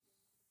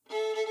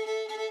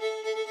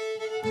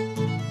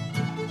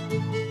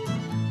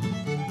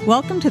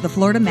Welcome to the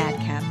Florida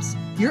Madcaps,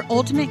 your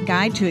ultimate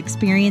guide to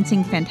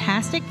experiencing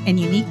fantastic and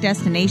unique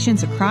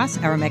destinations across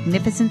our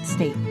magnificent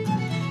state.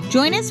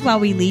 Join us while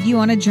we lead you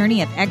on a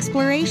journey of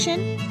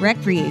exploration,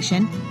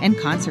 recreation, and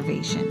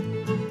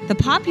conservation. The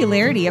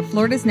popularity of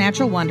Florida's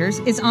natural wonders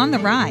is on the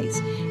rise,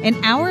 and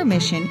our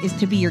mission is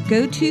to be your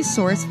go-to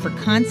source for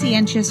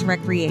conscientious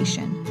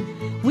recreation.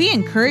 We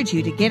encourage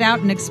you to get out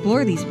and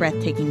explore these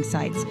breathtaking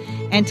sites,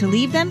 and to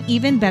leave them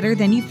even better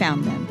than you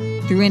found them,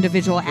 through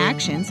individual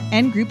actions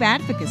and group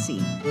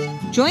advocacy.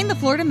 Join the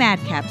Florida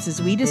Madcaps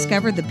as we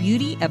discover the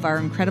beauty of our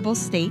incredible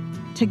state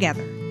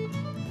together.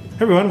 Hey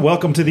everyone,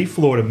 welcome to the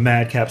Florida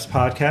Madcaps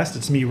podcast.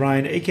 It's me,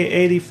 Ryan,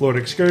 aka the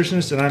Florida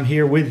Excursionist, and I'm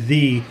here with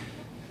the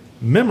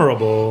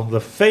memorable,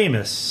 the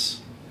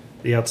famous,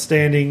 the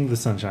outstanding, the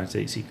Sunshine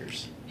State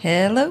Seekers.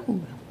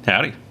 Hello.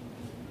 Howdy.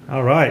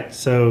 All right,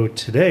 so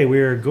today we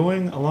are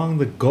going along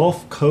the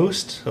Gulf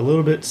Coast, a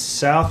little bit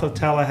south of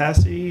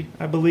Tallahassee,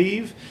 I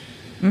believe,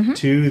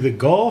 to the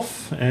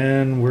Gulf,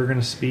 and we're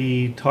going to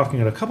be talking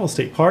at a couple of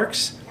state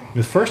parks.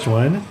 The first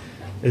one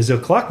is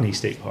Ochlockonee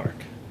State Park.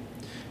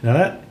 Now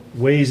that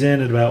weighs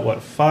in at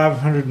about,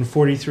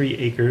 543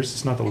 acres.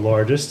 It's not the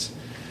largest,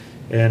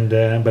 and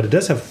but it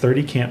does have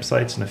 30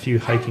 campsites and a few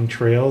hiking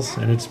trails,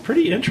 and it's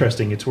pretty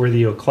interesting. It's where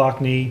the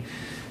Ochlockonee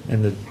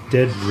and the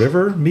Dead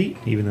River meet,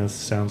 even though it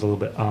sounds a little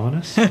bit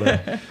ominous.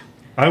 But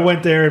I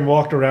went there and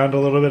walked around a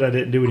little bit. I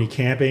didn't do any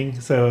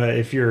camping. So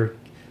I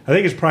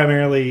think it's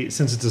primarily,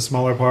 since it's a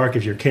smaller park,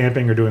 if you're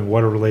camping or doing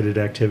water-related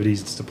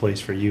activities, it's the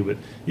place for you. But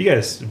you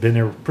guys have been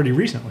there pretty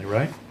recently,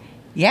 right?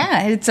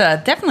 Yeah, it's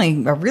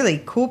definitely a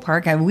really cool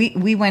park.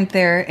 We went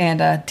there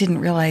and didn't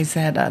realize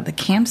that the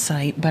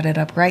campsite butted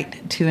up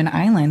right to an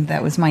island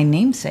that was my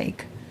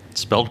namesake.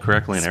 Spelled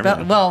correctly and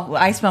everything. Well,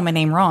 I spell my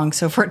name wrong,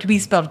 so for it to be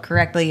spelled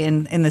correctly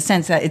in the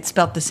sense that it's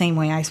spelled the same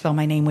way I spell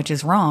my name, which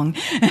is wrong,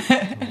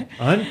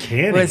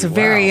 uncanny. was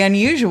very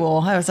unusual.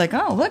 I was like,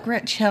 oh, look, we're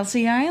at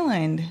Chelsea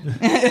Island.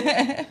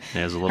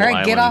 There's a little All right,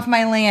 island. get off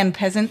my land,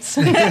 peasants.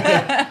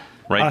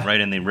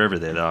 Right in the river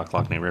there, the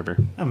Ochlockonee River.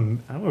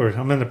 I'm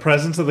in the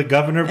presence of the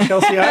governor of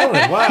Chelsea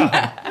Island.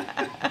 Wow.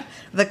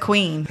 The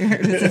queen.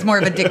 This is more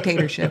of a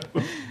dictatorship.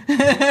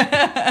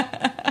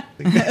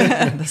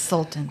 The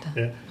sultan.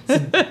 Yeah. So,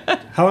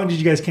 how long did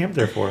you guys camp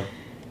there for?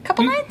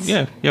 Couple nights?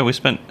 Yeah, we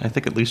spent, I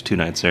think, at least 2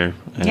 nights there.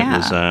 And Yeah.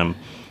 it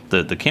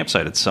was, the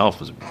campsite itself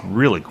was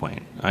really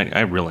quaint.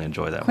 I really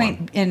enjoyed that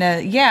one. And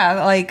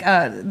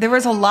there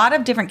was a lot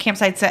of different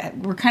campsites that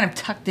were kind of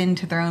tucked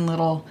into their own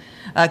little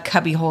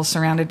cubby holes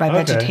surrounded by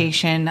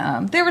vegetation.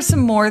 There were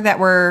some more that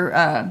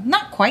were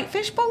not quite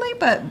fishbowl-y,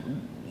 but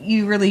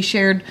you really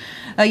shared,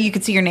 you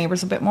could see your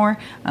neighbors a bit more.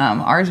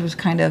 Ours was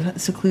kind of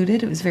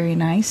secluded. It was very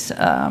nice.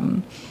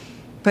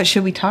 But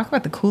should we talk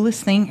about the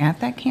coolest thing at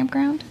that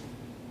campground?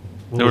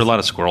 There were a lot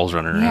of squirrels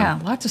running around. Yeah,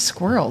 lots of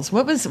squirrels.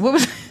 What was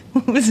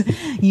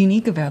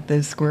unique about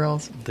those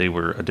squirrels? They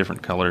were a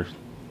different color.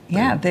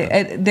 Yeah,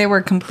 they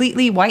were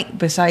completely white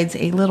besides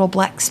a little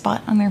black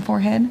spot on their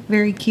forehead.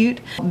 Very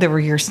cute. There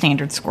were your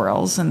standard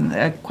squirrels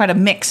and quite a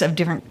mix of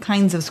different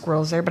kinds of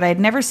squirrels there, but I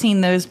had never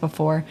seen those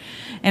before.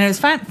 And it was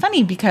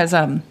funny because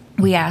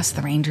we asked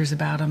the rangers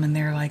about them, and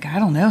they're like, I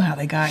don't know how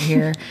they got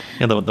here.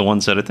 Yeah, the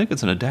one said, I think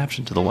it's an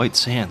adaptation to the White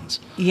Sands.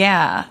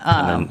 Yeah.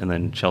 And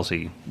then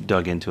Chelsea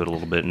dug into it a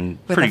little bit. And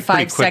with pretty a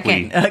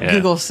 5-second quickly,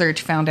 Google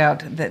search found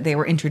out that they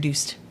were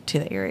introduced to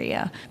the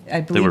area. I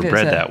believe they were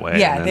bred that way.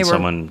 Yeah, and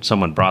then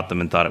someone brought them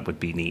and thought it would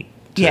be neat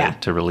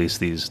to release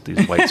these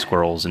white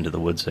squirrels into the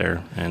woods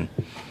there. And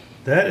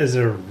that is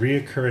a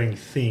reoccurring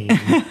theme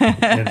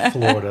in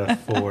Florida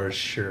for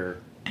sure.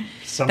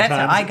 Sometimes,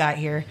 that's how I got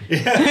here.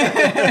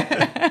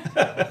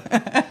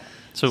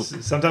 So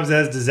sometimes it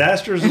has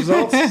disastrous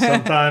results.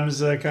 Sometimes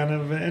kind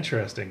of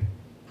interesting.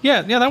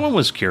 Yeah, that one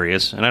was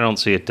curious, and I don't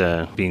see it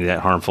being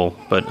that harmful.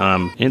 But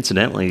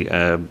incidentally,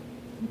 it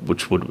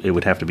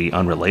would have to be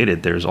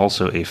unrelated. There's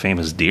also a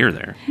famous deer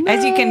there.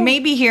 As you can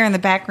maybe hear in the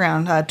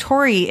background,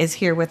 Tori is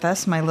here with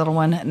us, my little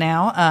one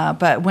now.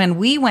 But when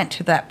we went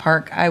to that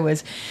park, I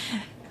was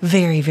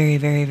very, very,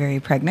 very, very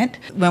pregnant.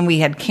 When we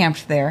had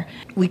camped there,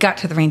 we got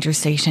to the ranger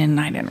station, and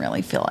I didn't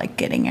really feel like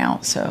getting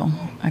out, so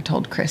I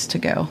told Chris to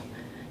go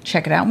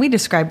check it out. And we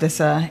described this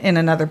in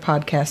another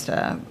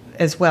podcast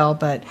as well,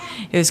 but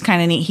it was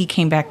kind of neat. He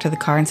came back to the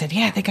car and said,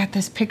 yeah, they got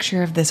this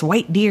picture of this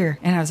white deer.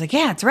 And I was like,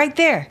 yeah, it's right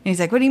there. And he's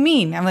like, what do you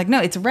mean? I'm like,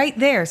 no, it's right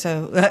there.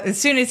 So as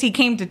soon as he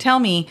came to tell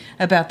me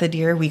about the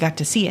deer, we got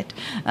to see it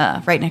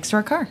right next to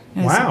our car.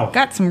 Wow.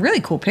 Got some really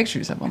cool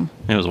pictures of them.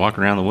 It was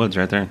walking around the woods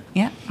right there.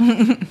 Yeah.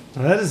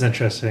 Well, that is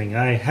interesting.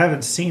 I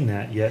haven't seen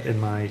that yet in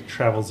my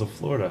travels of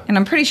Florida. And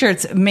I'm pretty sure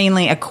it's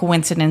mainly a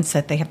coincidence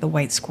that they have the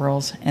white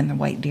squirrels and the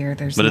white deer.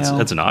 It's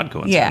an odd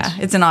coincidence. Yeah,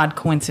 it's an odd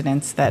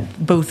coincidence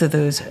that both of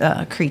those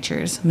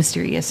creatures,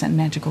 mysterious and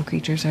magical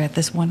creatures, are at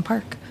this one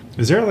park.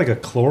 Is there like a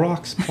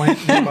Clorox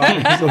plant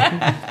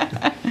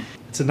nearby?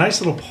 It's a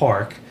nice little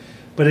park,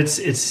 but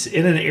it's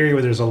in an area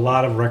where there's a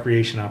lot of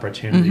recreation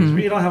opportunities. Mm-hmm.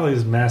 Where you don't have like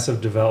this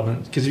massive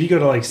development. Because if you go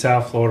to like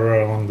South Florida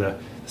or along the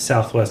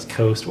southwest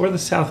coast or the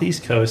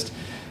southeast coast,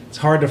 it's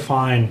hard to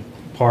find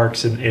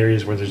parks in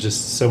areas where there's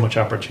just so much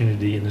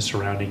opportunity in the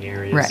surrounding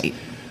areas. Right.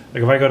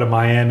 Like if I go to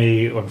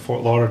Miami or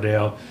Fort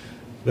Lauderdale,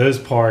 those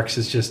parks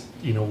is just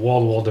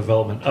wall-to-wall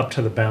development up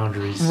to the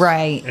boundaries.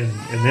 Right. And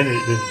then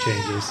it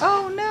changes.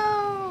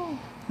 Oh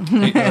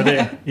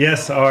no.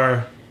 Yes,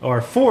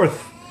 our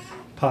fourth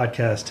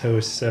podcast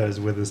host is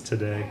with us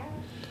today.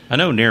 I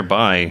know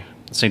nearby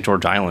St.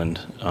 George Island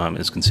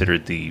is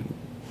considered the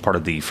part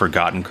of the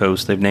Forgotten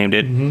Coast. They've named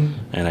it,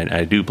 and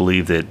I do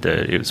believe that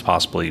it was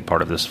possibly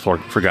part of this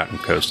Forgotten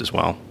Coast as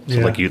well. So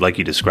like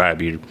you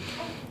described,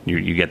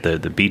 you get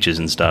the beaches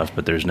and stuff,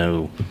 but there's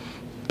no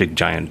big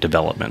giant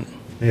development.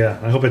 Yeah,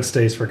 I hope it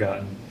stays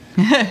forgotten.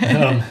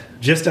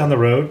 Just down the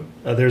road,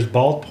 there's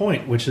Bald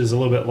Point, which is a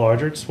little bit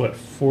larger. It's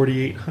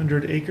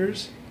 4,800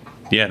 acres.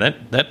 Yeah,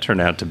 that turned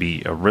out to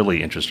be a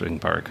really interesting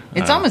park.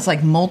 It's almost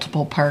like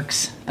multiple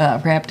parks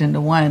wrapped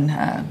into one.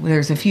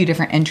 There's a few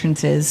different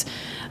entrances,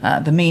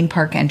 the main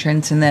park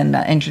entrance, and then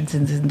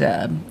entrances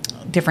into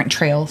different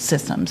trail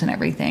systems and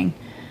everything.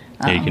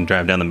 Yeah, you can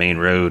drive down the main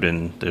road,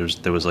 and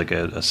there was like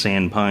a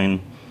sand pine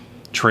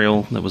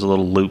trail that was a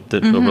little loop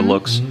that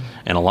overlooks,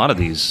 and a lot of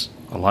these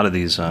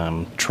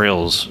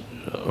trails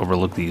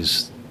overlook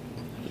these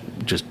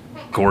just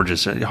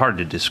gorgeous, hard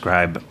to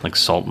describe, like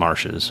salt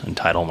marshes and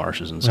tidal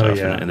marshes and stuff.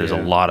 And there's a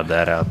lot of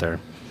that out there.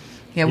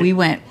 Yeah, we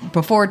went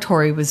before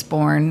Tori was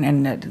born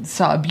and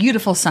saw a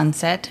beautiful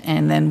sunset,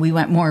 and then we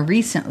went more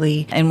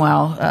recently. And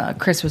while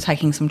Chris was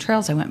hiking some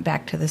trails, I went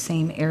back to the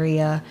same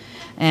area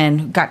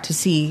and got to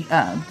see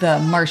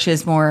the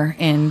marshes more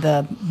in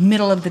the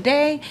middle of the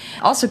day.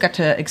 Also got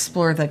to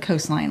explore the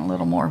coastline a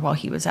little more while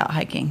he was out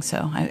hiking.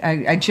 So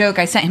I joke,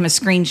 I sent him a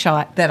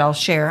screenshot that I'll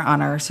share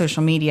on our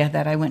social media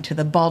that I went to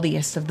the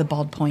baldiest of the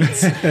bald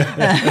points.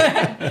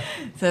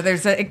 So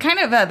there's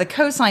the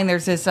coastline,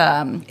 there's this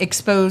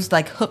exposed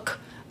like hook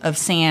of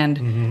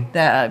sand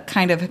that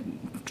kind of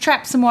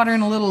traps some water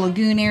in a little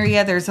lagoon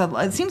area.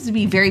 It seems to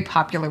be very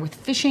popular with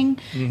fishing.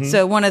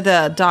 So one of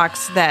the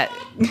docks that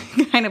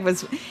kind of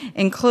was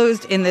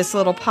enclosed in this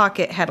little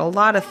pocket had a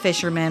lot of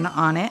fishermen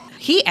on it.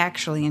 He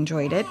actually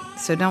enjoyed it,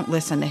 so don't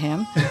listen to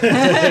him.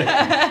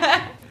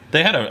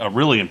 They had a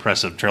really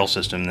impressive trail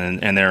system,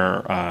 and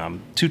there are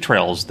two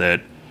trails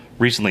that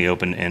recently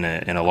opened in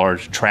a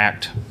large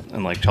tract.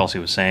 And like Chelsea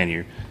was saying,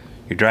 you're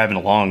driving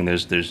along, and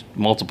there's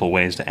multiple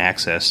ways to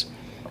access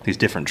these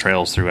different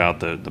trails throughout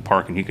the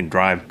park, and you can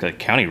drive like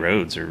county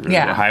roads or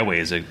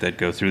highways that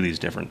go through these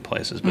different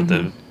places. But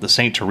the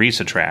St.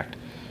 Teresa tract,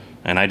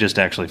 and I just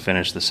actually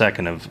finished the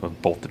second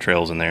of both the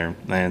trails in there,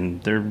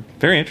 and they're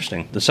very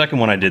interesting. The second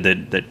one I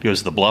did that goes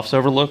to the Bluffs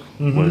overlook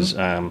was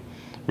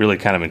really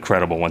kind of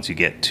incredible. Once you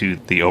get to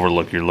the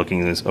overlook, you're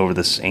looking over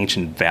this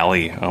ancient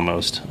valley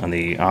almost on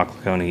the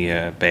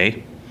Ochlockonee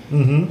Bay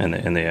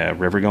and the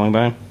river going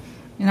by.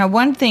 Now,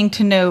 one thing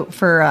to note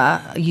for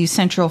you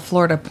Central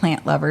Florida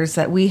plant lovers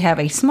that we have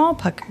a small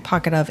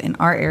pocket of in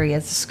our area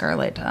is the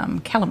scarlet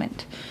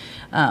calamint.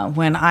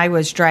 When I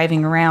was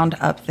driving around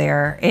up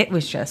there, it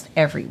was just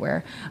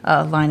everywhere,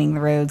 lining the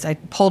roads. I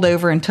pulled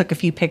over and took a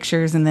few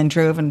pictures, and then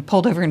drove and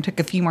pulled over and took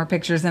a few more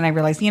pictures. And I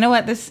realized, you know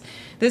what, this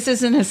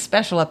isn't as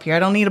special up here. I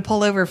don't need to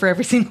pull over for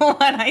every single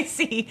one I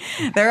see.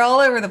 They're all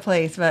over the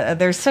place, but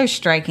they're so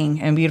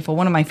striking and beautiful.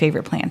 One of my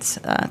favorite plants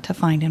to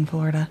find in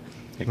Florida.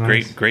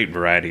 Nice. Great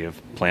variety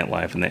of plant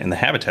life, and the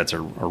habitats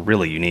are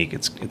really unique.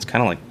 It's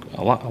kind of like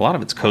a lot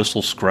of it's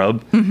coastal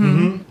scrub,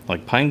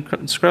 like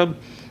pine scrub,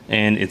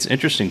 and it's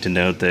interesting to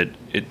note that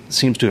it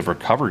seems to have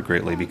recovered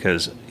greatly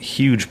because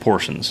huge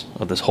portions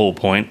of this whole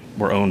point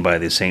were owned by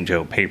the St.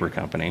 Joe Paper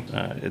Company.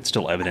 It's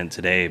still evident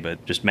today,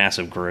 but just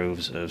massive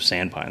groves of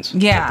sand pines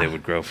that they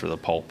would grow for the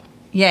pulp.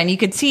 Yeah, and you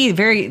could see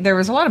there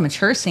was a lot of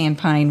mature sand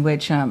pine,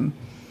 which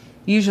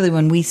usually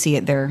when we see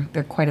it, they're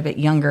quite a bit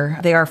younger.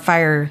 They are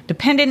fire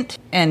dependent,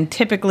 and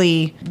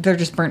typically they're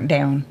just burnt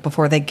down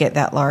before they get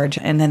that large,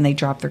 and then they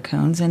drop their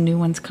cones and new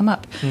ones come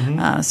up.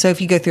 So if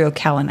you go through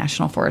Ocala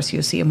National Forest,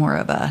 you'll see more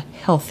of a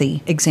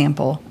healthy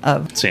example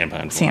of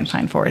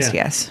sandpine forest.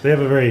 Yes. They have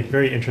a very,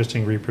 very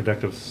interesting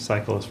reproductive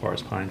cycle as far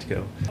as pines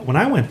go. When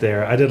I went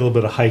there, I did a little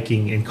bit of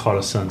hiking and caught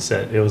a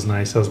sunset. It was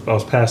nice. I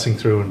was passing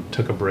through and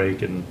took a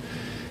break and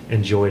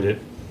enjoyed it.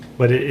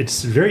 But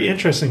it's very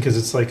interesting because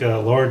it's like a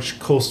large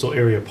coastal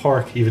area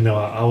park, even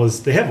though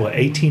they have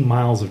 18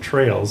 miles of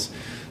trails.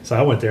 So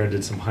I went there and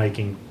did some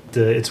hiking.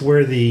 It's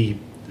where the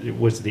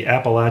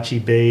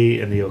Apalachee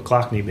Bay and the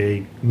Ochlockonee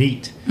Bay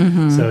meet.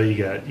 So you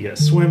got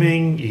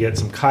swimming, you got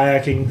some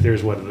kayaking.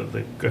 There's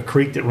a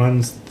creek that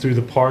runs through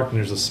the park, and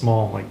there's a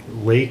small like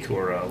lake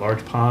or a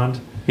large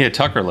pond. Yeah,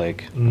 Tucker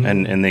Lake,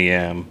 and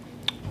the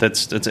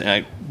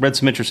I read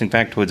some interesting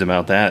factoids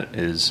about that.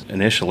 Is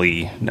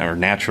initially or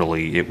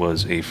naturally it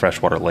was a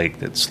freshwater lake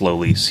that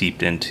slowly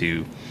seeped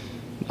into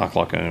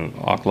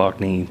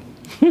Ochlockonee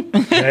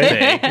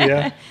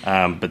Bay.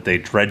 But they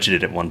dredged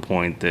it at one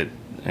point that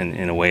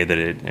in a way that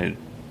it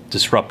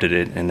disrupted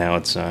it, and now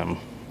it's kind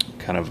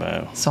of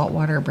a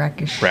saltwater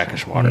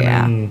brackish water.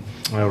 Yeah.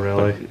 Oh,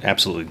 really? But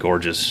absolutely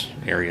gorgeous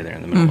area there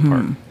in the middle of the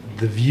park.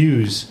 The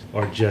views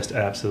are just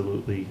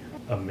absolutely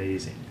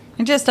amazing.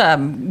 And just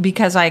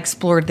because I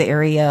explored the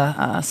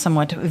area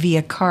somewhat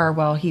via car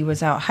while he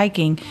was out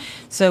hiking.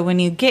 So when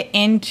you get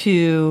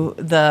into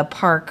the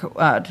park,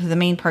 to the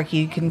main park,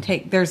 you can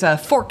there's a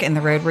fork in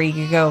the road where you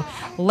can go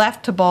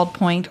left to Bald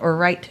Point or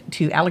right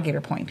to Alligator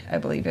Point, I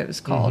believe it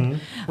was called,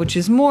 which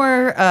is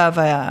more of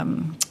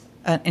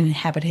an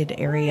inhabited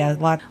area,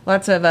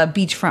 lots of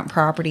beachfront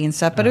property and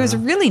stuff. But it was a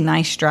really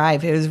nice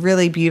drive. It was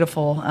really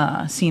beautiful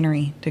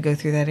scenery to go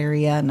through that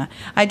area. And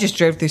I just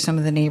drove through some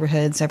of the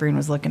neighborhoods. Everyone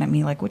was looking at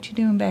me like, "What you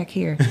doing back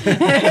here?"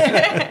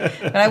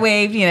 But I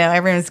waved.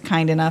 Everyone was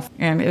kind enough,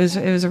 and it was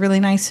a really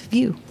nice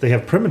view. They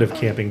have primitive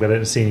camping, but I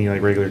didn't see any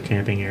like regular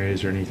camping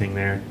areas or anything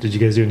there. Did you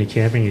guys do any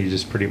camping? Or you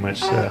just pretty much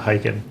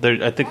hiking?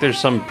 I think there's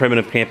some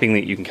primitive camping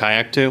that you can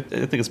kayak to.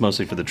 I think it's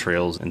mostly for the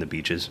trails and the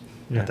beaches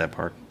Yeah. at that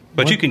park.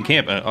 But you can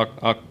camp. A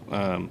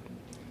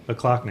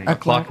Clockney.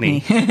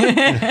 Clockney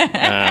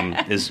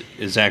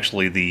is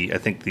actually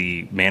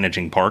the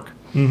managing park,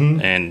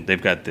 and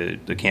they've got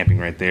the camping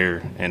right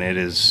there, and it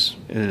is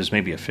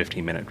maybe a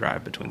 15-minute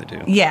drive between the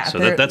two. Yeah, so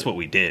that's what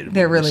we did.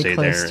 They're We really stayed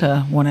close there.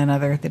 to one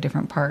another at the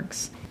different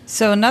parks.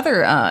 So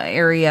another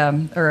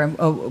area, or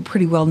a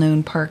pretty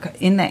well-known park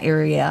in that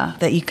area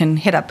that you can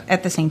hit up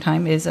at the same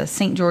time is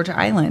St. George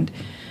Island,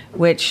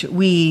 which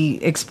we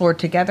explored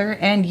together,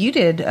 and you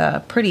did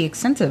a pretty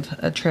extensive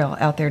trail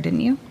out there,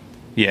 didn't you?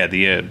 Yeah,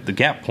 the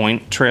Gap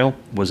Point Trail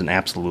was an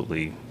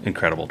absolutely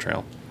incredible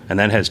trail, and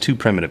that has 2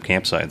 primitive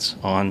campsites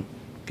on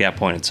Gap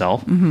Point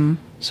itself. Mm-hmm.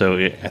 So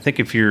I think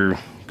if you're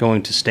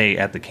going to stay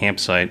at the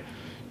campsite,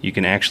 you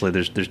can actually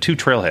there's 2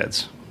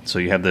 trailheads. So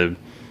you have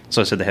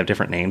so I said they have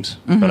different names,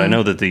 but I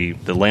know that the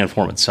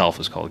landform itself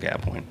is called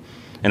Gap Point,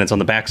 and it's on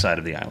the backside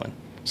of the island.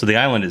 So the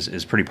island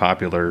is pretty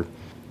popular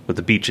with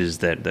the beaches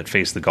that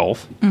face the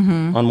Gulf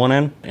on one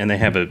end, and they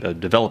have a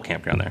developed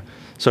campground there.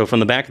 So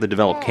from the back of the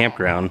developed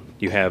campground,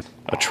 you have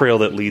a trail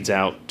that leads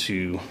out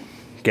to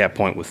Gap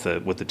Point with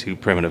the 2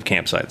 primitive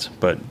campsites.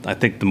 But I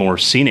think the more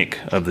scenic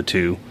of the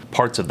 2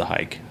 parts of the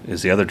hike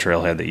is the other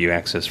trailhead that you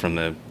access from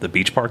the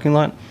beach parking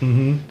lot,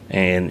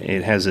 and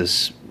it has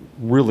this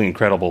really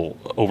incredible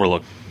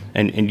overlook.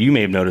 And you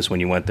may have noticed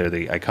when you went there,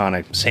 the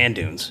iconic sand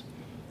dunes.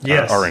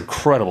 Yes. Are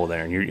incredible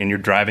there, and you're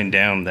driving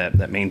down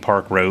that main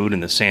park road,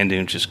 and the sand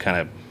dunes just kind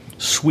of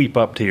sweep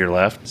up to your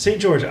left.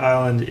 St. George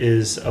Island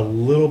is a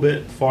little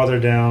bit farther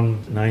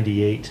down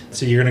 98.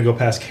 So you're going to go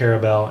past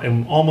Carabel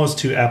and almost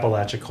to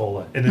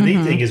Apalachicola. And the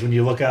neat thing is when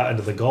you look out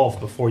into the Gulf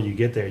before you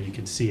get there, you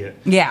can see it.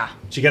 Yeah.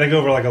 So you got to go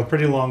over like a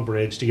pretty long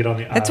bridge to get on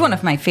the island. That's one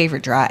of my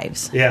favorite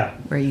drives. Yeah.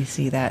 Where you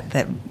see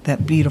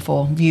that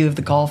beautiful view of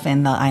the Gulf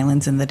and the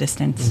islands in the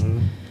distance.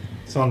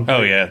 So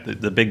Oh yeah,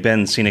 the Big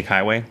Bend Scenic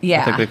Highway.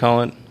 Yeah. I think they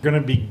call it. you're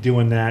going to be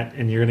doing that,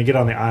 and you're going to get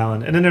on the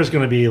island. And then there's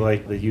going to be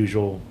like the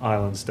usual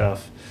island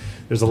stuff.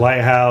 There's a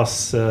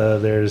lighthouse.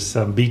 There's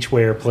some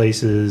beachwear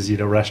places,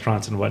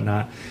 restaurants and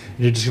whatnot. And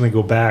you're just going to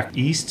go back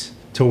east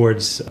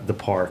towards the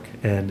park,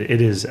 and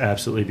it is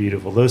absolutely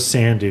beautiful. Those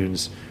sand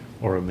dunes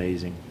are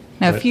amazing.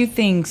 Now, a But- few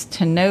things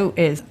to note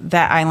is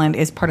that island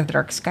is part of the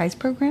Dark Skies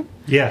program.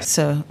 Yes.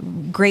 So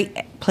great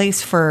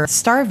place for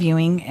star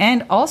viewing,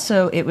 and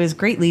also it was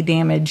greatly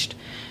damaged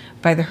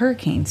by the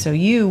hurricane. So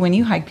when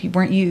you hiked,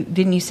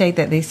 didn't you say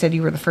that they said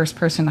you were the first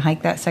person to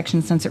hike that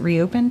section since it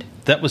reopened?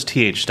 That was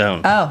T.H.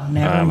 Stone. Oh,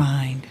 never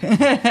mind.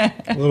 A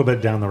little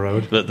bit down the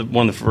road.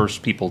 One of the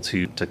first people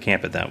to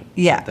camp at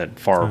that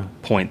far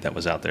point that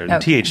was out there. Okay.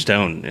 T.H.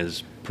 Stone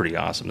is pretty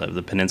awesome.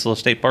 The Peninsula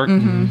State Park,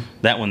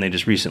 that one they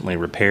just recently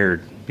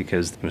repaired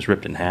because it was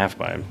ripped in half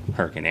by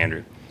Hurricane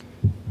Andrew.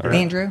 Or-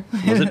 Andrew?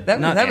 Was it? that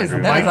Not was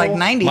Andrew. like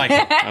 90.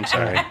 Michael. I'm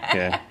sorry.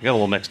 Yeah, got a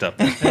little mixed up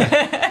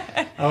there.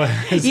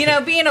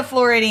 Being a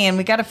Floridian,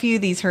 we got a few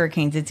of these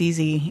hurricanes. It's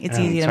easy. It's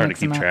easy It's to hard to mix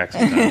keep them up. track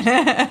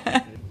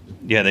sometimes.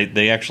 Yeah,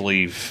 they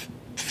actually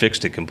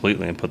fixed it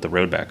completely and put the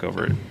road back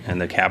over it, and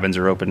the cabins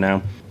are open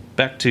now.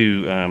 Back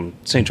to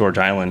St. George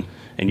Island,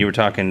 and you were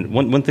talking,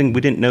 one thing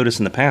we didn't notice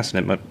in the past,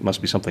 and it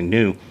must be something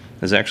new,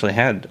 is it actually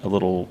had a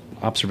little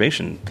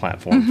observation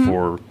platform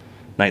for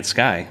night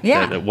sky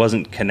that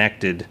wasn't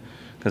connected,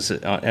 because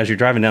as you're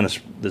driving down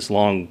this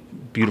long,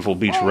 beautiful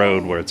beach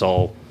road where it's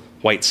all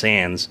white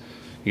sands,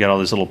 you got all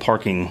these little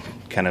parking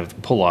kind of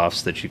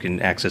pull-offs that you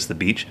can access the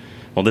beach.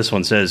 Well, this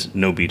one says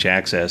no beach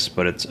access,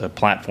 but it's a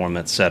platform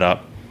that's set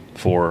up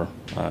for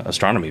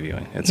astronomy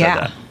viewing. It said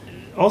that.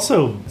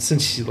 Also,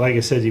 since, like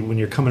I said, when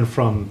you're coming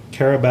from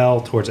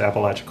Carabel towards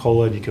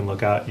Apalachicola, you can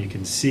look out, you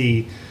can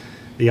see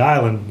the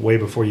island way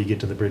before you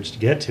get to the bridge to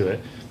get to it.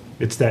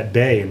 It's that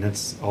bay, and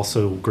that's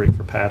also great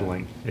for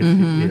paddling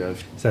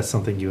if that's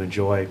something you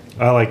enjoy.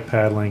 I like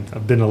paddling.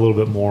 I've been a little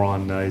bit more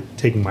on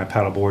taking my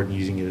paddleboard and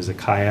using it as a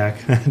kayak,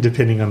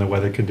 depending on the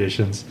weather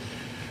conditions.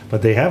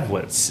 But they have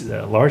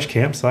a large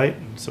campsite,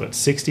 so it's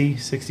 60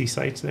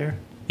 sites there.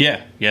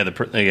 Yeah.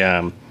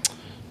 The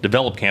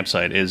developed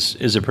campsite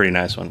is a pretty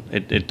nice one.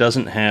 It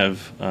doesn't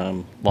have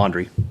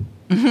laundry,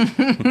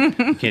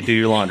 You can't do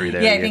your laundry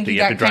there. Yeah, I think you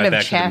got kind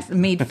of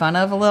made fun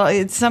of a little.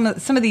 It's some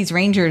of these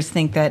rangers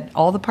think that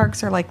all the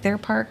parks are like their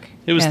park.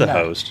 It was the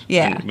host.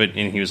 Yeah.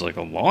 And he was like,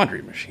 a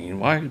laundry machine?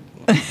 Why?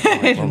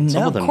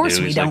 No, of course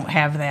we don't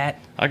have that.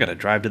 I got to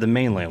drive to the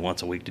mainland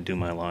once a week to do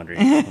my laundry.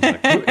 I was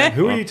like,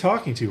 who are you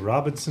talking to?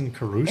 Robinson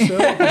Crusoe?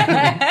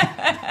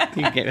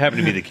 He happened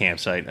to be the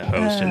campsite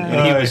host,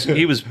 and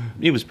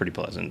he was pretty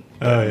pleasant.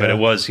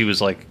 But he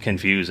was like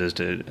confused as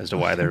to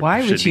why there.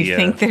 Why would you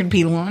think there'd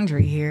be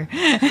laundry here?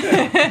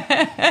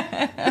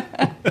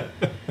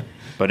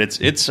 But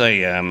it's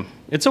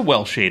a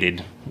well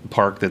shaded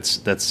park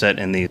that's set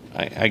in the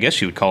I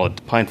guess you would call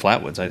it Pine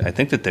Flatwoods. I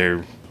think that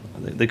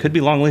they could be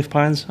longleaf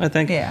pines, I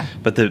think. Yeah.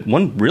 But the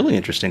one really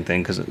interesting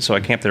thing, so I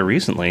camped there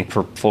recently,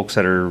 for folks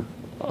that are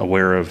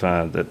aware of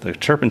the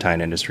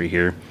turpentine industry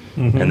here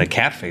and the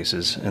cat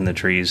faces in the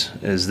trees,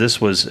 is this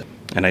was,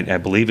 and I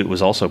believe it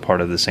was also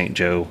part of the St.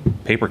 Joe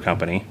Paper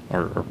Company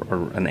or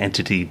an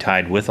entity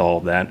tied with all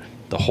of that.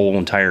 The whole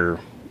entire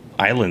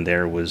island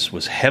there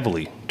was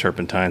heavily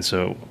turpentine,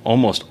 so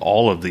almost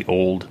all of the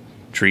old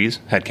trees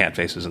had cat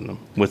faces in them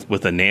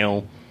with a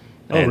nail.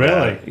 Oh,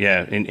 really?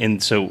 Yeah,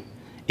 and so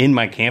in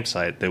my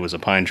campsite there was a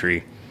pine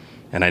tree,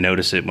 and I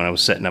noticed it when I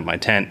was setting up my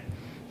tent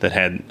that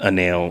had a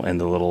nail and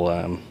the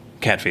little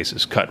cat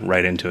faces cut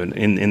right into it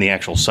in the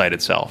actual site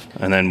itself.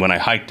 And then when I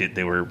hiked it,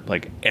 they were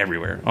like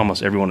everywhere.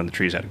 Almost every one of the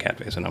trees had a cat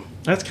face in them.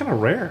 That's kind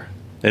of rare.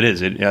 It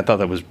is. I thought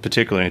that was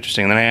particularly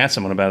interesting. And then I asked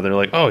someone about it. They're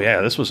like, oh,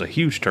 yeah, this was a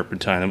huge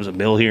turpentine. There was a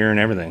mill here and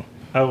everything.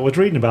 I was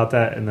reading about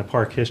that in the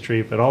park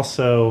history, but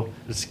also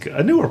it's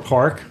a newer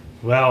park.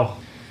 Well,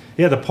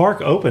 yeah, the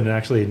park opened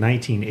actually in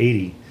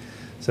 1980.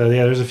 So,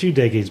 yeah, there's a few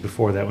decades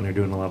before that when they're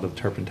doing a lot of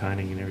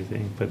turpentining and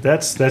everything. But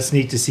that's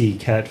neat to see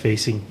cat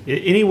facing.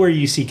 Anywhere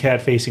you see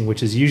cat facing,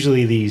 which is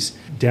usually these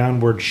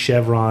downward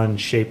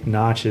chevron-shaped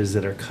notches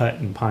that are cut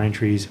in pine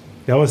trees,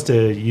 that was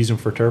to use them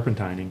for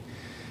turpentining.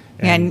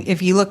 And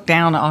if you look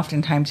down,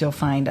 oftentimes you'll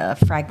find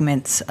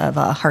fragments of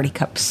hardy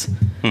cups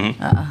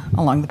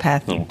along the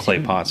path. Little clay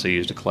pots they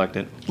used to collect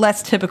it.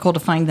 Less typical to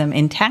find them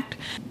intact,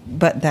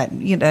 but that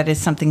is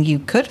something you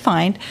could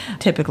find.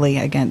 Typically,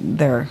 again,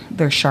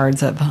 they're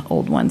shards of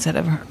old ones that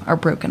are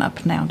broken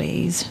up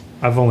nowadays.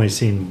 I've only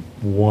seen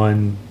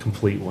one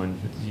complete one.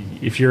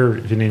 If you're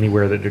in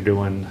anywhere that they're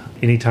doing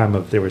any time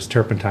of there was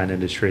turpentine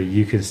industry,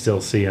 you can still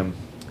see them.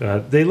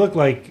 They look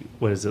like,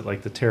 what is it,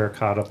 like the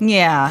terracotta?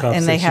 Yeah, cups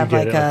and they that have you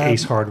like get at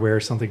Ace Hardware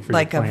or something for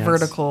like your a plants.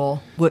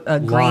 vertical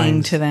grain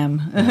Lines. to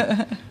them.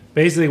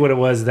 Basically, what it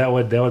was, that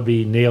would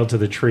be nailed to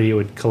the tree. It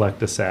would collect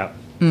the sap.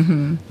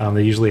 Mm-hmm.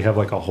 They usually have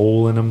like a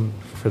hole in them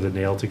for the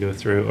nail to go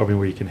through. I mean,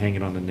 where you can hang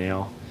it on the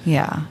nail.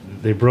 Yeah.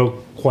 They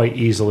broke quite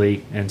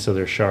easily, and so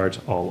there's shards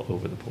all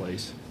over the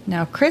place.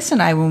 Now, Chris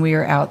and I, when we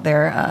were out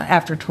there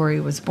after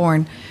Tori was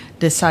born,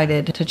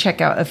 decided to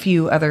check out a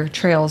few other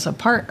trails a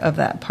part of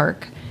that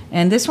park.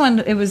 And this one,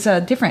 it was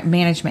a different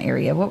management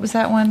area. What was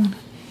that one?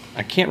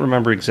 I can't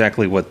remember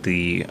exactly what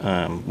the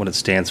what it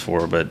stands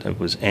for, but it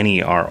was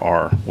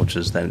NERR, which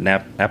is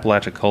the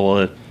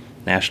Apalachicola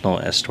National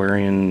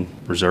Estuarine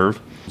Reserve.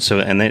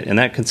 So, and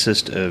that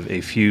consists of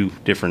a few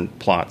different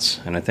plots,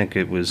 and I think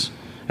it was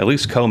at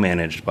least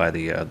co-managed by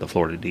the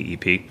Florida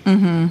DEP.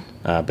 Mm-hmm.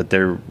 But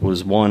there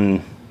was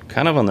one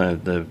kind of on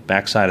the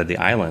backside of the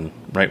island,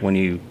 right when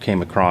you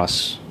came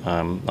across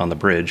on the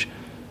bridge.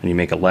 And you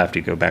make a left,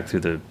 you go back through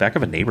the back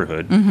of a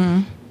neighborhood,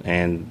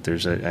 and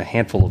there's a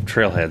handful of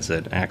trailheads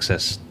that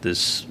access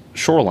this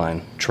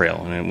shoreline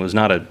trail. And it was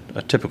not a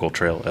typical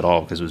trail at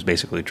all because it was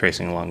basically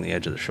tracing along the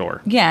edge of the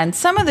shore. Yeah, and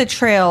some of the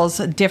trails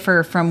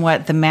differ from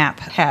what the map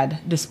had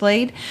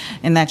displayed,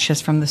 and that's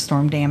just from the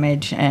storm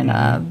damage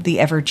and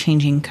the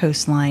ever-changing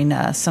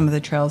coastline. Some of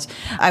the trails,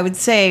 I would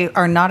say,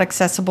 are not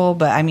accessible,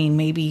 but I mean,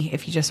 maybe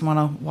if you just want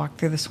to walk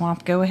through the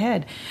swamp, go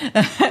ahead.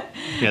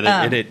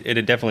 Yeah, it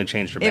had definitely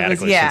changed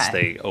dramatically since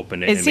they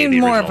opened it. It seemed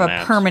more of a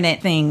maps.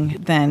 permanent thing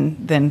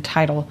than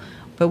tidal.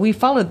 But we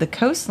followed the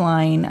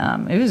coastline.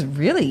 It was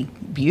really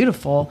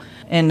beautiful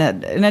and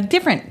a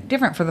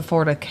different for the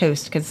Florida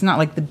coast because it's not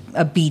like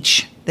a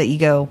beach that you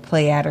go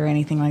play at or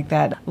anything like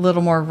that. A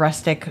little more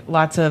rustic,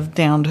 lots of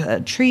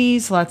downed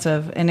trees,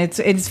 and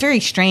it's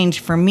very strange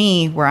for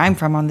me where I'm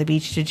from on the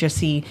beach to just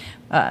see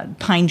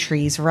pine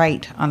trees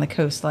right on the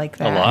coast like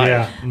that. A lot.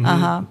 Yeah.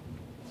 Mm-hmm.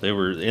 They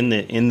were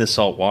in the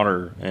salt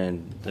water,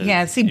 and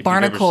see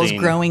barnacles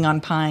growing on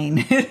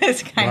pine.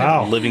 It's kind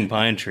of living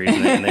pine trees,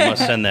 and they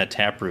must send that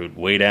taproot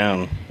way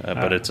down.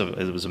 But it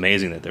was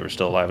amazing that they were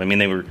still alive. I mean,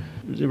 they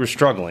were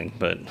struggling,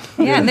 but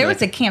and there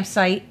was a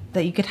campsite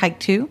that you could hike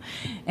to,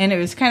 and it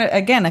was kind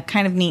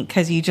of neat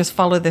because you just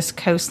follow this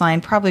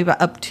coastline, probably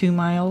about up 2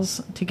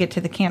 miles to get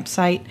to the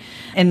campsite,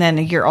 and then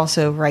you're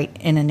also right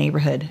in a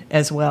neighborhood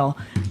as well,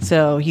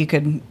 so you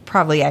could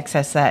probably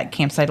access that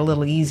campsite a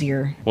little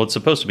easier. Well, it's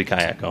supposed to be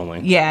kayak only.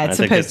 Yeah, it's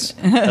supposed.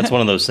 That's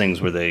one of those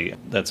things where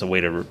that's a way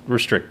to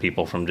restrict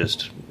people from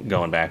just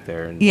going back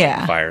there and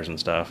fires and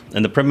stuff.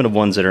 And the primitive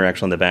ones that are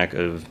actually in the back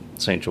of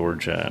St.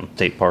 George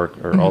State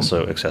Park are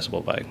also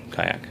accessible by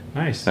kayak.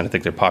 Nice. And I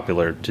think they're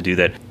popular to do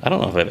that. I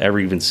don't know if I've ever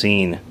even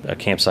seen a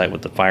campsite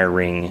with the fire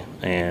ring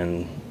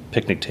and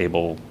picnic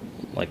table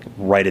like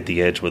right at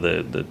the edge where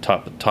the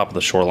top of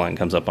the shoreline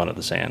comes up onto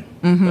the sand.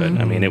 Mm-hmm.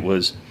 But I mean, it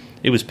was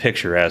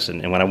picturesque,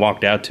 and when I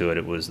walked out to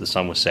it, the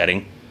sun was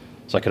setting,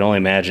 so I could only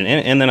imagine.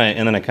 And then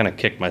I kind of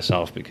kicked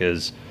myself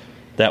because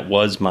that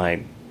was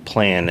my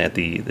plan at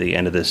the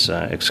end of this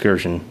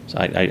excursion. So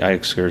I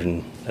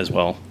excursion as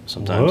well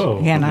sometimes. Whoa.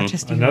 Yeah, not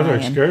just you, Another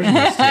Ryan.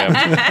 excursionist.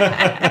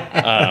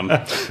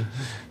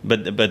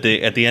 But at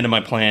the end of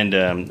my planned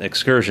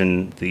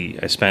excursion,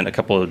 I spent a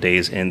couple of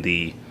days in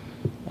the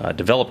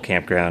developed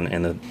campground,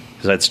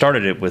 because I'd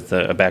started it with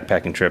a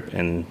backpacking trip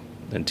in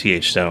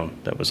T.H. Stone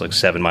that was like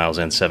 7 miles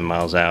in, 7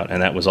 miles out,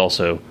 and that was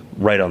also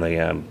right on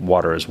the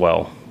water as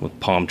well, with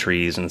palm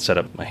trees, and set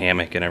up my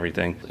hammock and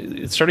everything.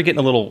 It started getting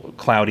a little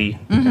cloudy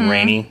and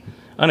rainy,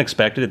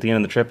 unexpected at the end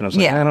of the trip, and I was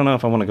like, Yeah. I don't know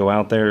if I want to go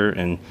out there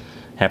and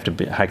have to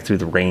hike through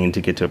the rain to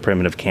get to a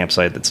primitive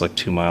campsite that's like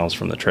 2 miles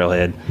from the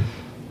trailhead.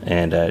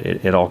 And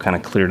it all kind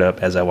of cleared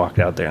up as I walked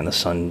out there, and the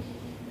sun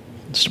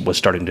was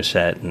starting to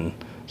set, and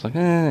it's like,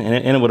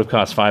 and it would have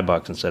cost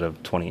 $5 instead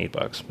of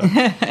 $28. But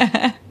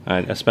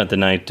I spent the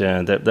night,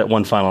 that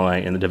one final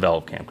night in the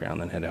developed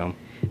campground, then head home.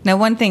 Now,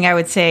 one thing I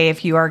would say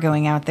if you are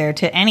going out there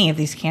to any of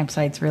these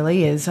campsites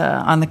really is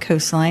on the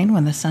coastline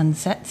when the sun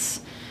sets,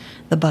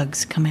 the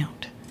bugs come out.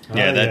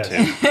 Yeah, that yes.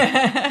 too.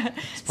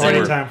 It's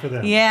party time for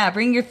them. Yeah,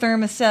 bring your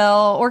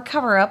thermocell or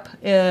cover up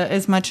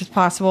as much as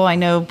possible. I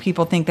know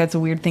people think that's a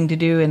weird thing to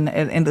do,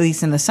 at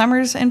least in the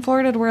summers in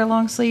Florida, to wear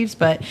long sleeves,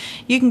 but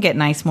you can get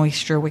nice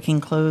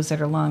moisture-wicking clothes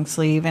that are long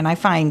sleeve, and I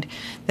find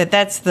that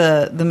that's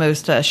the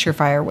most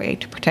surefire way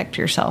to protect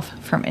yourself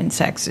from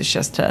insects is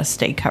just to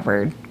stay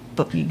covered.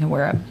 But you can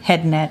wear a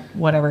head net,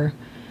 whatever.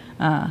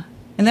 And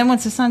then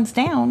once the sun's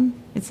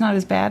down, it's not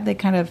as bad. They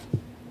kind of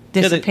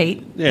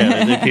dissipate.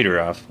 They peter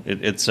off.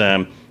 It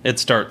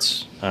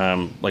starts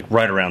like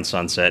right around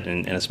sunset,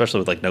 and especially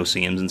with like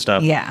no-see-ums and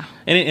stuff. Yeah.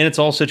 And it's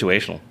all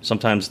situational.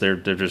 Sometimes they're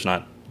just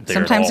not there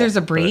at Sometimes all, there's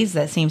a but- breeze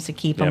that seems to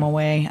keep them Yeah.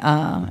 away,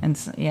 and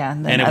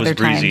then And it was other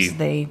breezy. times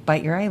they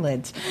bite your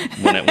eyelids.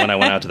 when I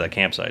went out to that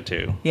campsite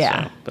too.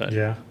 Yeah. So, but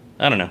Yeah.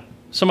 I don't know.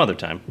 Some other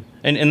time.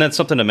 And that's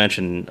something to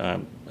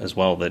mention as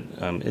well, that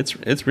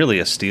it's really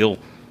a steal.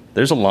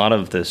 There's a lot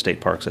of the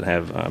state parks that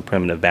have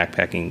primitive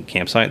backpacking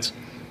campsites,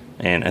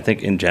 and I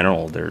think in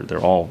general they're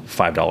all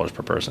 $5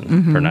 per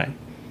person per night.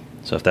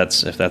 So if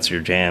that's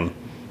your jam,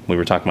 we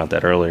were talking about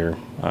that earlier.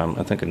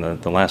 I think in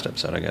the last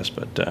episode, I guess.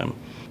 But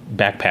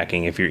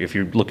backpacking, if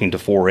you're looking to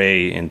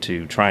foray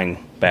into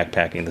trying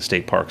backpacking, the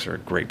state parks are a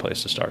great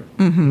place to start.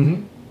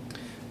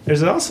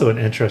 There's also an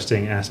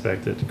interesting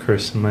aspect that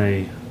Chris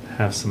may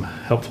have some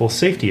helpful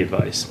safety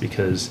advice,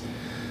 because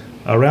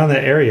around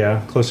that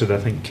area, closer to, I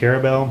think,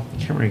 Carabel, I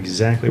can't remember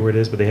exactly where it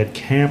is, but they had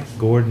Camp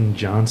Gordon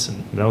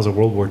Johnson. That was a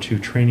World War II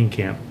training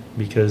camp,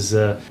 because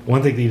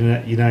one thing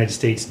the United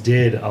States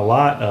did a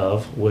lot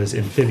of was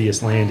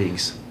amphibious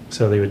landings.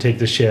 So they would take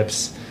the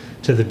ships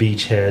to the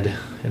beachhead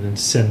and then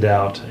send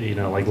out,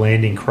 like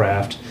landing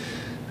craft,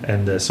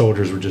 and the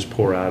soldiers would just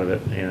pour out of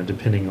it,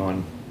 depending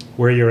on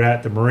where you're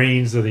at, the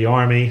Marines or the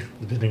Army,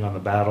 depending on the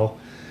battle.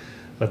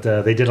 But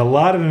they did a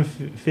lot of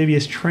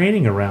amphibious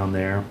training around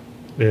there,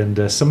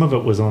 and some of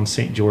it was on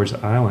St. George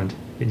Island,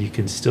 and you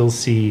can still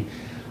see,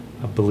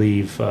 I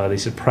believe, they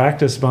said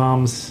practice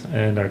bombs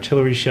and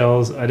artillery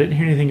shells. I didn't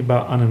hear anything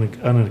about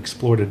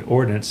unexploded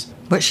ordnance.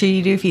 What should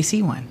you do if you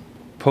see one?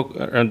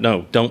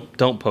 No,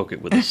 don't poke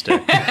it with a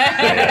stick.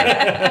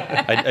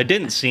 I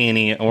didn't see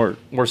any or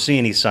see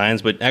any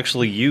signs, but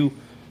actually you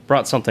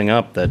brought something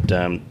up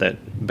that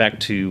back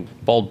to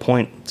Bald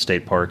Point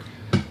State Park,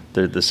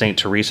 the St.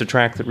 Teresa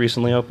track that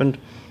recently opened.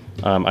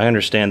 I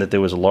understand that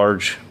there was a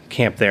large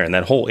camp there, and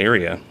that whole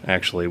area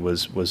actually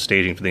was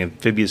staging for the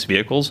amphibious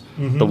vehicles,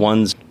 the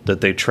ones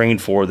that they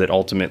trained for that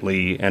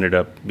ultimately ended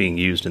up being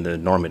used in the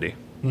Normandy.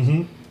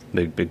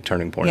 Big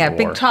turning point. Yeah, in the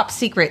big war. top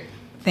secret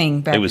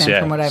thing back It was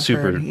then, from what I've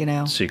super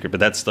heard. secret, but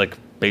that's like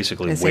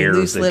basically They say where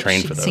loose they lips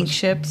trained for sink those.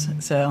 ships.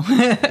 So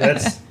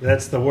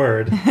That's the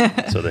word.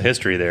 So the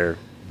history there,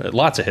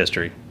 lots of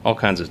history, all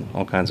kinds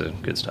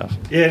of good stuff.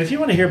 Yeah, and if you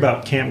want to hear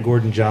about Camp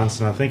Gordon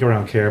Johnson, I think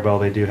around Carabel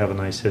they do have a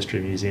nice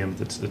history museum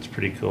that's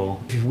pretty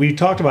cool. We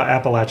talked about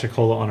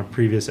Apalachicola on a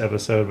previous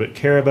episode, but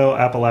Carabel,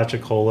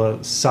 Apalachicola,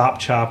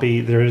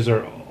 Sopchoppy, those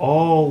are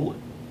all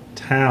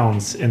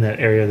towns in that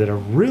area that are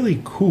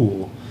really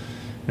cool.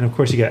 And of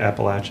course you got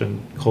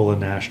Apalachicola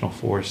National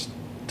Forest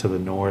to the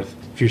north.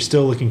 If you're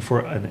still looking for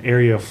an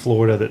area of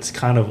Florida that's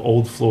kind of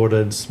old Florida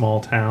and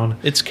small town,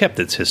 It's kept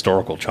its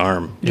historical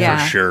charm Yeah.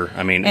 for sure.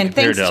 I mean, and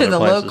compared thanks to to other the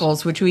places.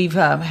 locals, which we've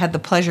had the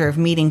pleasure of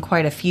meeting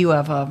quite a few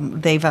of them,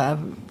 they've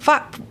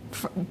fought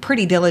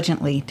pretty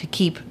diligently to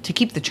keep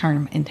the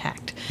charm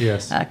intact.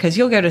 Yes. Because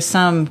you'll go to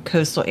some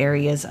coastal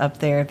areas up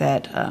there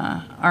that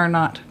are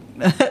not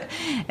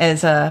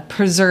as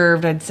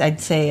preserved. I'd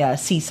say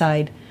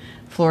seaside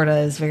Florida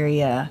is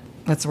very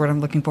what's the word I'm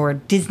looking for?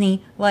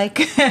 Disney-like.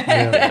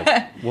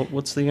 yeah,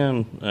 What's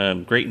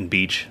the Grayton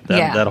Beach?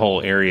 Yeah. That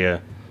whole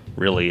area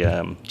really.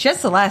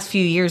 Just the last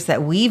few years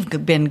that we've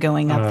been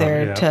going up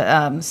there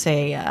to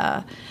say,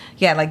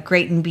 like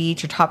Grayton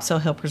Beach or Topsail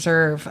Hill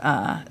Preserve.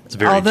 It's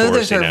very although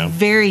those touristy are now.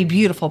 very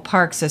beautiful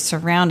parks, the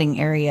surrounding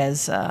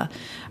areas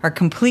are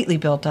completely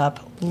built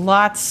up.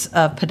 Lots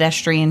of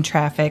pedestrian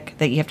traffic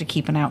that you have to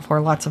keep an eye out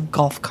for. Lots of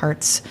golf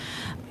carts.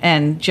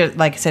 And just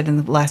like I said,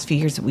 in the last few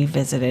years that we've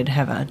visited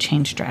have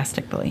changed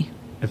drastically.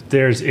 If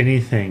there's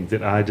anything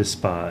that I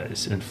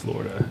despise in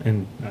Florida,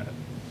 and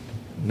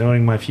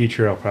knowing my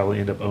future, I'll probably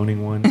end up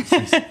owning one, it's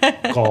these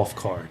golf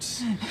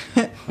carts.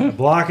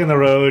 Blocking the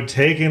road,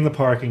 taking the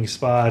parking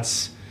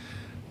spots,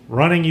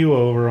 running you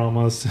over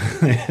almost.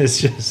 It's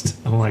just,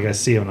 I'm like, I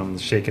see them and I'm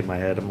shaking my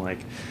head. I'm like,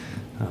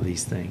 oh,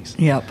 these things.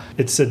 Yep.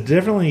 It's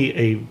definitely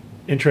a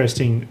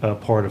interesting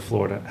part of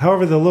Florida.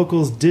 However, the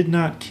locals did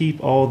not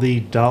keep all the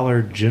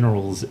Dollar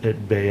Generals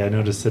at bay. I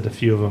noticed that a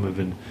few of them have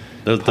been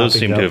Those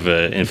seem up. to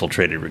have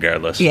infiltrated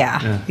regardless.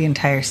 Yeah, the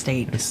entire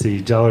state. It's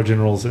the Dollar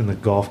Generals and the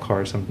golf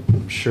carts.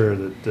 I'm sure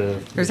that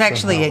There's they're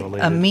actually somehow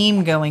a related.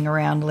 meme going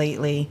around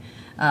lately,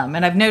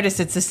 and I've noticed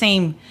it's the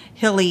same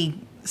hilly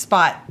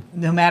spot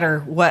no matter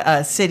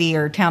what city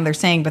or town they're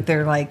saying, but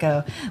they're like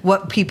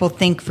what people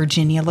think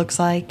Virginia looks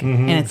like,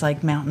 and it's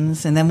like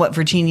mountains, and then what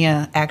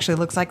Virginia actually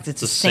looks like, it's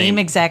the same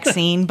exact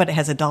scene, but it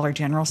has a Dollar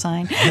General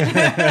sign.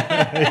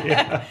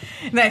 And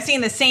I've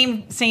seen the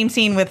same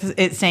scene with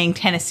it saying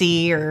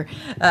Tennessee or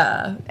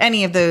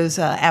any of those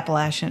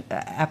Appalachian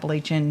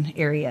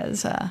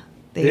areas.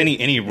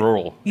 Any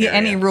rural area.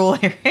 Any rural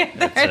area.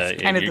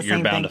 It's kind of the you're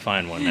same bound thing. to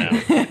find one now.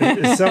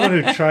 As someone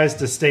who tries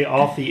to stay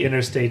off the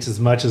interstates as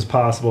much as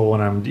possible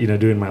when I'm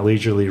doing my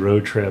leisurely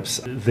road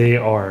trips, they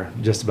are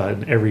just about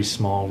in every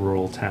small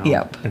rural town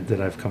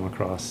that I've come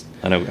across.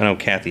 I know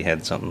Kathy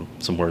had some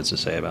words to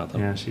say about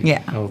them.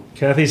 Oh,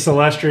 Kathy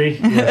Celestri,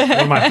 one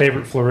of my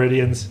favorite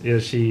Floridians. Yeah,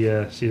 she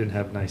didn't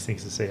have nice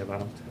things to say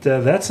about them.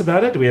 That's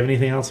about it. Do we have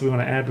anything else we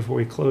want to add before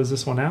we close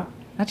this one out?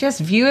 I just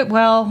view it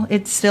well.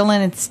 It's still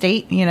in its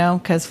state,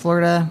 because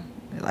Florida,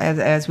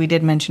 as we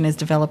did mention, is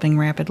developing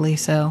rapidly.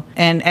 So,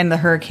 and the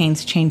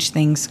hurricanes change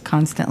things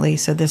constantly.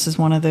 So this is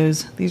one of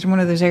those. These are one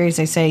of those areas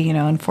they say,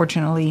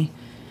 unfortunately,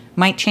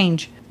 might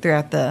change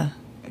throughout the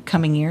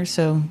coming years.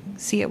 So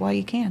see it while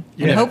you can.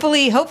 Yeah. And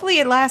hopefully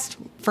it lasts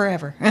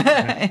forever.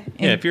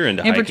 If you're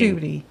into in hiking,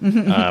 perpetuity.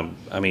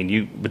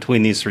 you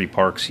between these three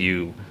parks,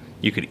 you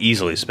could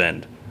easily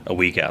spend a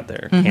week out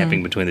there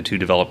camping between the two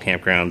developed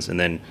campgrounds, and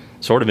then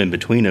sort of in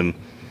between them,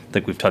 I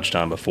think we've touched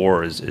on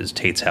before is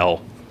Tate's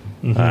Hell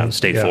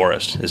State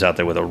Forest is out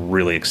there with a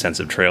really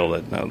extensive trail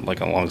that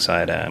like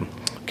alongside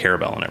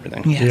Carabel and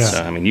everything. Yes.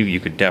 So you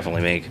could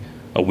definitely make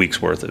a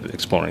week's worth of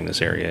exploring this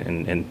area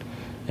and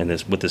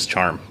this with this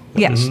charm,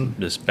 with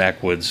this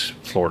backwoods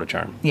Florida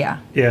charm. Yeah.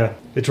 Yeah,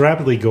 it's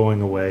rapidly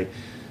going away.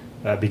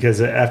 Because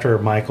after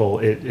Michael,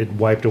 it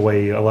wiped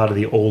away a lot of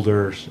the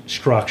older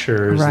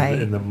structures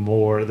and the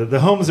more the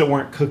homes that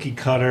weren't cookie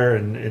cutter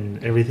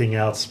and everything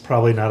else,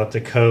 probably not up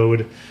to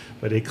code,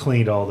 but it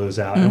cleaned all those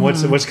out. And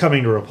what's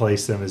coming to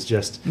replace them is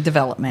just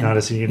Development.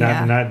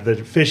 not the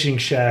fishing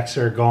shacks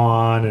are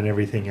gone and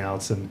everything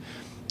else. And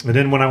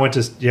then when I went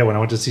to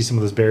see some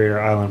of those Barrier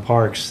Island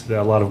parks,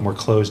 a lot of them were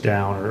closed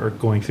down or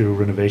going through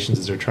renovations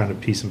as they're trying to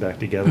piece them back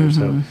together.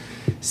 So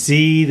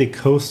see the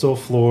coastal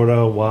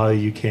Florida while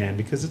you can,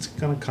 because it's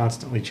going to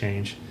constantly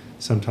change,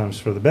 sometimes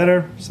for the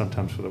better,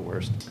 sometimes for the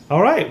worst.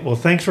 All right. Well,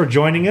 thanks for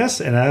joining us.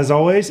 And as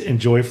always,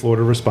 enjoy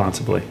Florida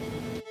responsibly.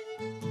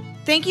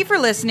 Thank you for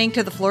listening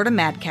to the Florida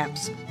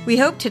Madcaps. We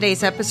hope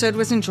today's episode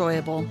was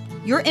enjoyable.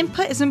 Your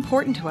input is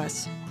important to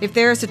us. If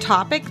there is a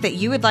topic that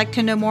you would like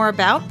to know more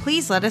about,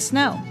 please let us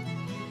know.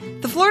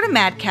 The Florida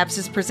Madcaps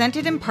is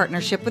presented in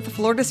partnership with the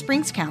Florida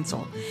Springs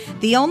Council,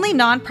 the only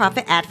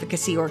nonprofit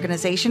advocacy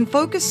organization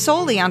focused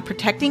solely on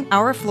protecting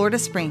our Florida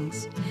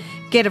Springs.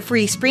 Get a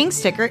free spring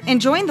sticker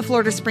and join the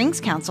Florida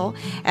Springs Council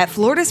at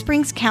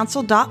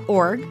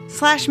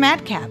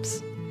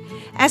floridaspringscouncil.org/madcaps.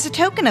 As a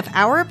token of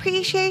our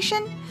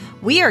appreciation,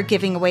 we are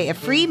giving away a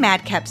free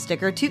Madcap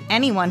sticker to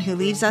anyone who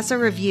leaves us a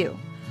review.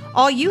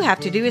 All you have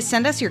to do is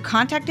send us your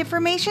contact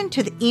information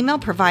to the email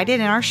provided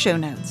in our show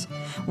notes.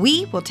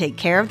 We will take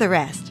care of the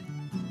rest.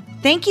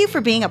 Thank you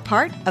for being a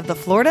part of the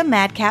Florida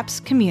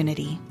Madcaps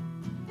community.